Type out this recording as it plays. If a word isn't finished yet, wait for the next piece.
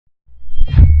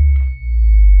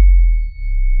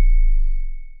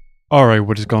Alright,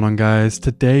 what is going on, guys?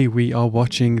 Today we are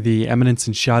watching the Eminence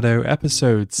and Shadow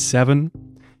episode 7.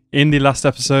 In the last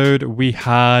episode, we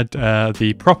had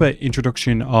the proper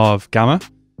introduction of Gamma.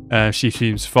 She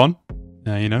seems fun.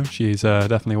 She's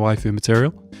definitely waifu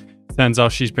material. Turns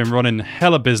out she's been running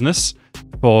hella business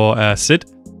for Sid.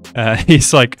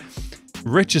 He's like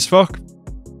rich as fuck.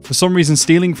 For some reason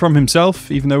stealing from himself,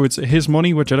 even though it's his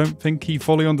money, which I don't think he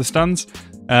fully understands.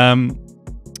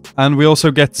 And we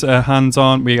also get hands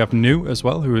on. We have New as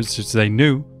well, who is just a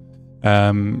new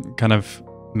kind of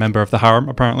member of the harem,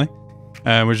 apparently,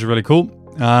 which is really cool.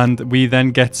 And we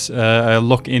then get a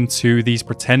look into these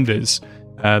pretenders,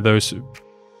 those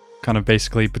kind of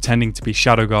basically pretending to be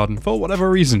Shadow Garden for whatever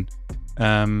reason.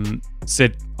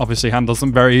 Sid obviously handles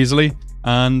them very easily.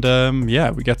 And yeah,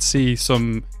 we get to see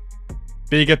some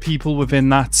bigger people within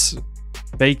that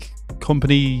fake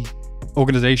company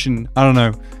organization. I don't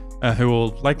know. Who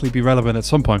will likely be relevant at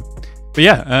some point. But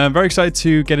yeah, I'm very excited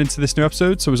to get into this new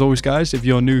episode. So as always, guys, if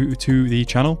you're new to the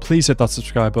channel, please hit that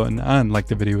subscribe button and like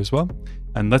the video as well.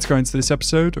 And let's go into this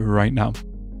episode right now.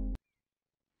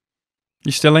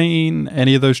 You still ain't eating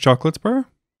any of those chocolates, bro?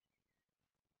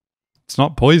 It's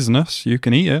not poisonous. You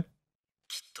can eat it.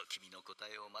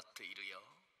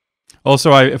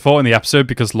 Also, I thought in the episode,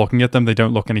 because looking at them, they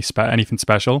don't look anything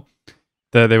special.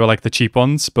 They were like the cheap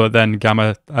ones, but then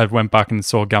Gamma, I went back and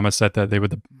saw Gamma said that they were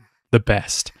the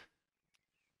best.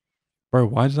 Bro,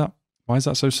 why is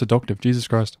that so seductive? Jesus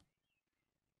Christ.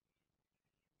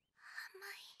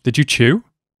 Did you chew?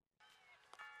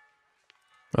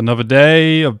 Another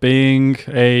day of being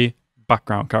a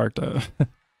background character.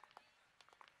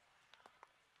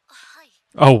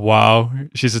 Oh wow,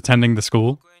 she's attending the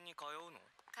school.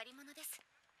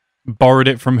 Borrowed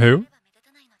it from who?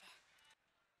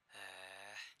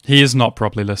 He is not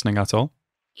properly listening at all.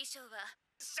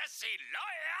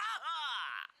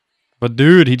 But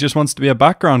dude, he just wants to be a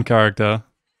background character.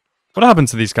 What happened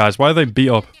to these guys? Why are they beat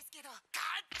up?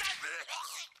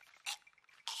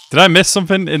 Did I miss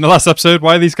something in the last episode?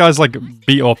 Why are these guys like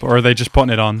beat up, or are they just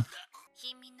putting it on?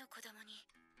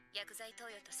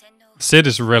 Sid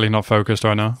is really not focused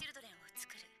right now.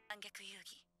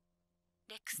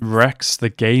 Rex, the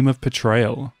game of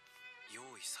betrayal.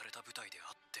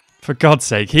 For God's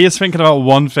sake, he is thinking about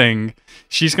one thing.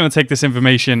 She's going to take this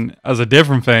information as a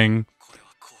different thing.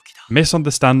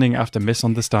 Misunderstanding after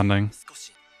misunderstanding.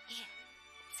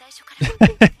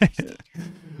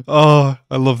 Oh,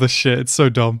 I love this shit. It's so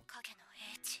dumb.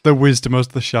 The wisdom of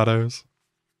the shadows.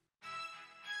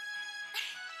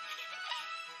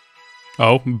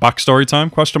 Oh, backstory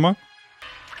time? Question mark?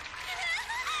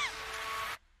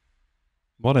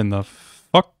 What in the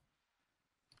fuck?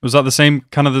 Was that the same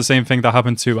thing that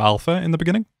happened to Alpha in the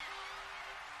beginning?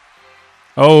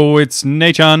 Oh, it's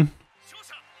Nechan.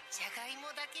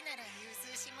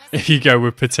 If you go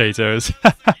with potatoes.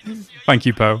 Thank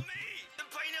you, Poe.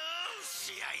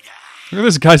 Look at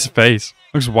this guy's face.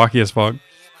 Looks wacky as fuck.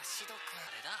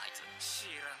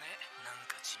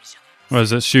 What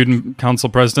is it? Student council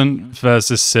president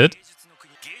versus Sid?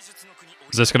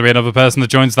 Is this going to be another person that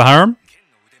joins the harem?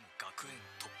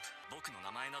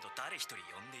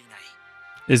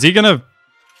 Is he gonna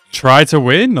try to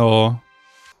win, or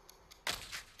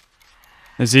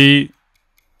is he?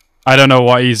 I don't know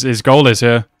what his goal is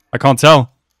here. I can't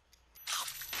tell.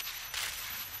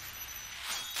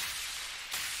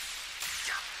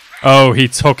 Oh, he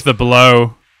took the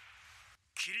blow.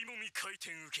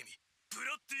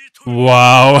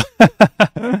 Wow.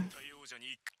 And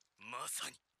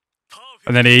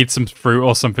then he ate some fruit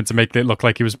or something to make it look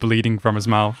like he was bleeding from his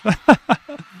mouth.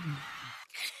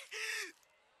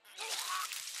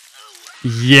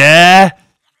 Yeah,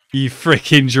 you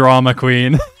freaking drama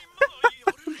queen.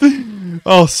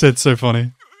 Oh, Sid's so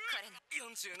funny.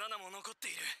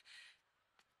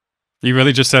 You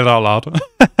really just said it out loud.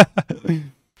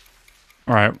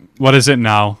 Alright, what is it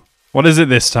now? What is it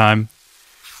this time?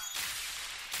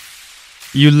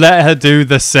 You let her do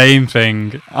the same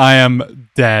thing. I am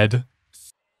dead.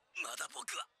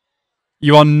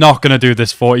 You are not going to do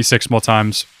this 46 more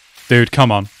times. Dude,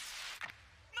 come on.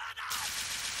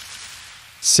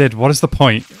 Sid, what is the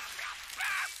point?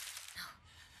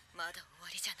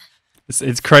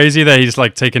 It's crazy that he's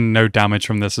like taking no damage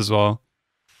from this as well.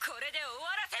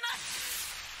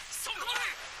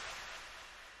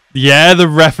 Yeah, the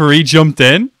referee jumped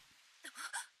in.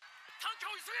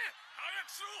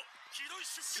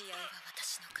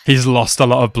 He's lost a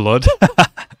lot of blood.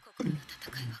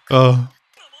 Oh.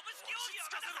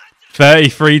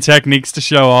 33 techniques to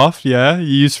show off. Yeah, you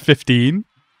used 15.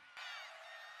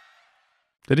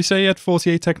 Did he say he had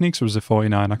 48 techniques or was it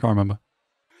 49? I can't remember.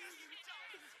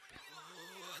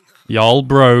 Y'all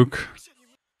broke.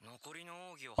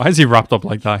 Why is he wrapped up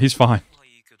like that? He's fine.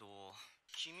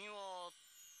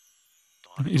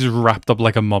 He's wrapped up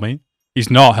like a mummy. He's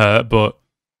not hurt, but...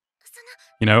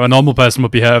 You know, a normal person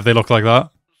would be hurt if they look like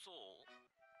that.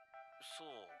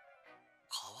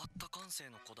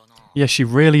 Yeah, she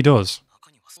really does.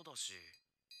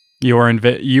 You are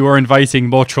inviting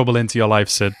more trouble into your life,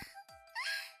 Sid.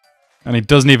 And he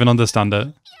doesn't even understand it.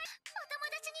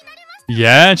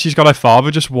 Yeah, and she's got her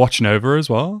father just watching over her as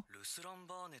well.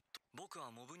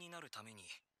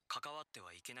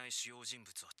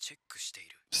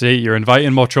 See, you're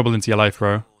inviting more trouble into your life,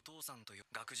 bro.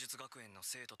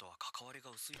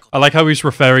 I like how he's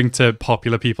referring to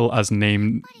popular people as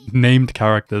named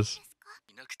characters.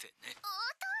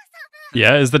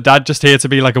 Yeah, is the dad just here to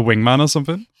be like a wingman or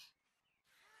something?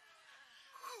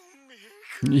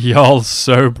 Y'all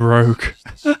so broke.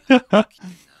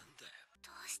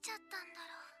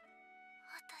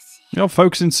 You're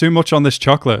focusing too much on this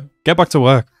chocolate. Get back to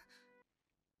work.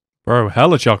 Bro,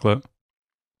 hella chocolate.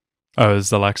 Oh,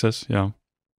 it's Alexis, yeah.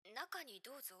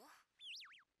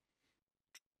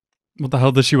 What the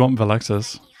hell does she want with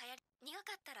Alexis?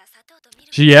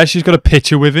 She's got a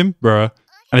picture with him, bro.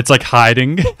 And it's like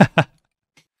hiding.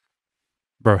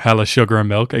 Bro, hella sugar and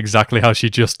milk. Exactly how she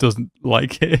just doesn't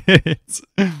like it.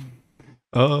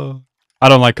 Oh. I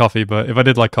don't like coffee, but if I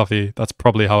did like coffee, that's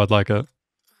probably how I'd like it.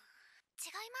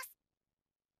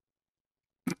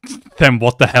 Then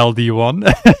what the hell do you want?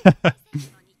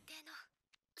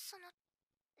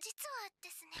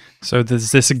 So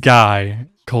there's this guy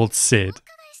called Sid.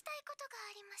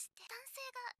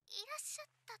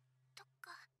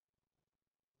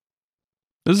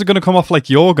 This is going to come off like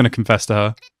you're going to confess to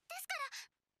her.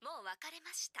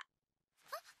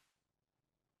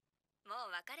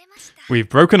 We've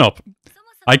broken up.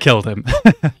 I killed him.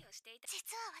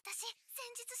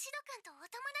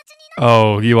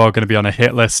 Oh, you are going to be on a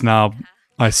hit list now.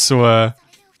 I swear.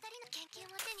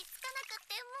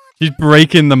 She's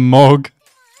breaking the mug.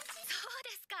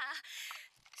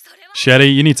 Sherry,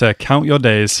 you need to count your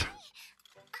days.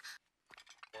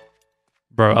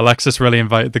 Bro, Alexis really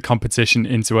invited the competition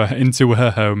into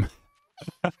her home.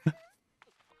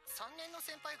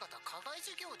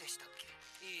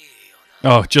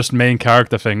 Oh, just main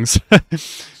character things.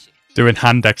 Doing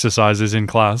hand exercises in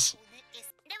class.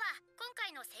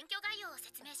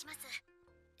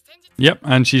 Yep,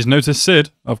 and she's noticed Sid,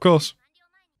 of course.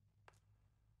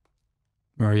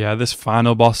 Oh yeah, this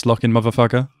final boss looking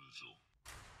motherfucker.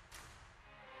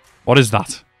 What is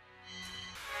that?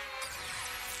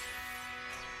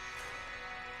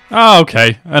 Oh,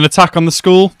 okay. An attack on the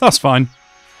school? That's fine.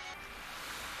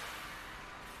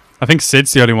 I think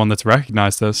Sid's the only one that's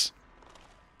recognized this.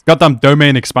 Goddamn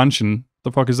domain expansion.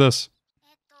 The fuck is this?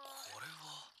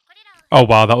 Oh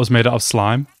wow, that was made out of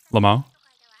slime. Lamau.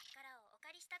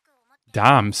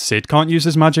 Damn, Sid can't use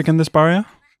his magic in this barrier?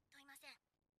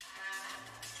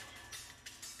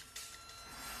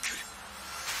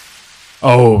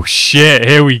 Oh shit,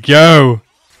 here we go.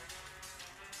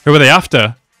 Who are they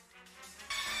after?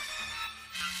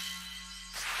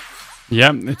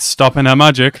 Yep, it's stopping her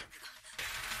magic.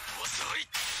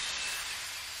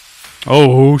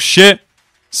 Oh shit.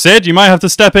 Sid, you might have to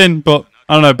step in, but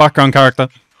I don't know, background character.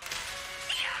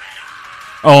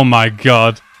 Oh my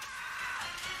god.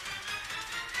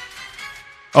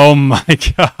 Oh my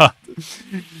god.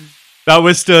 That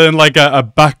was still in like a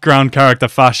background character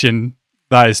fashion.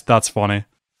 That's funny.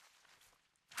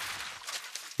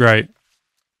 Great.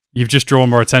 You've just drawn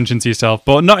more attention to yourself,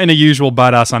 but not in a usual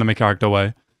badass anime character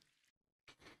way.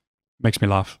 Makes me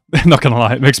laugh. Not gonna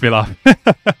lie, it makes me laugh.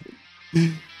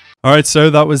 Alright, so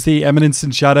that was the Eminence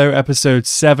in Shadow episode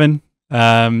 7.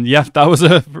 Yeah, that was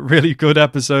a really good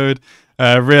episode.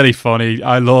 Really funny.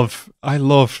 I love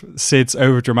Sid's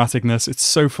overdramaticness. It's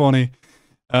so funny.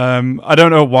 I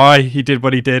don't know why he did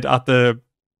what he did at the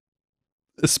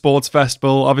sports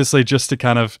festival. Obviously, just to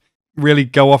kind of really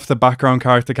go off the background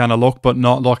character kind of look, but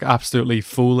not look absolutely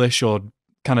foolish or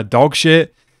kind of dog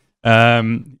shit.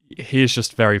 He is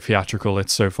just very theatrical.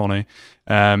 It's so funny.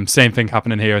 Same thing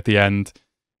happening here at the end.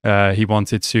 He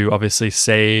wanted to obviously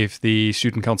save the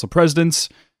student council presidents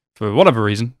for whatever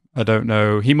reason. I don't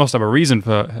know. He must have a reason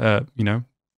for, you know,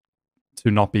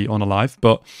 to not be unalive.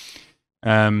 But,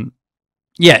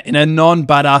 yeah, in a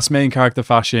non-badass main character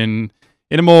fashion,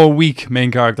 in a more weak main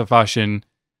character fashion,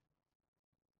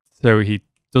 so he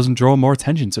doesn't draw more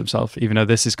attention to himself, even though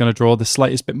this is going to draw the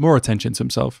slightest bit more attention to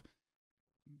himself.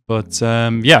 But,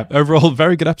 yeah, overall,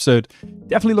 very good episode.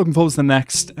 Definitely looking forward to the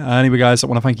next. Anyway, guys, I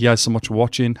want to thank you guys so much for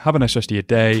watching. Have a nice rest of your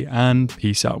day, and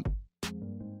peace out.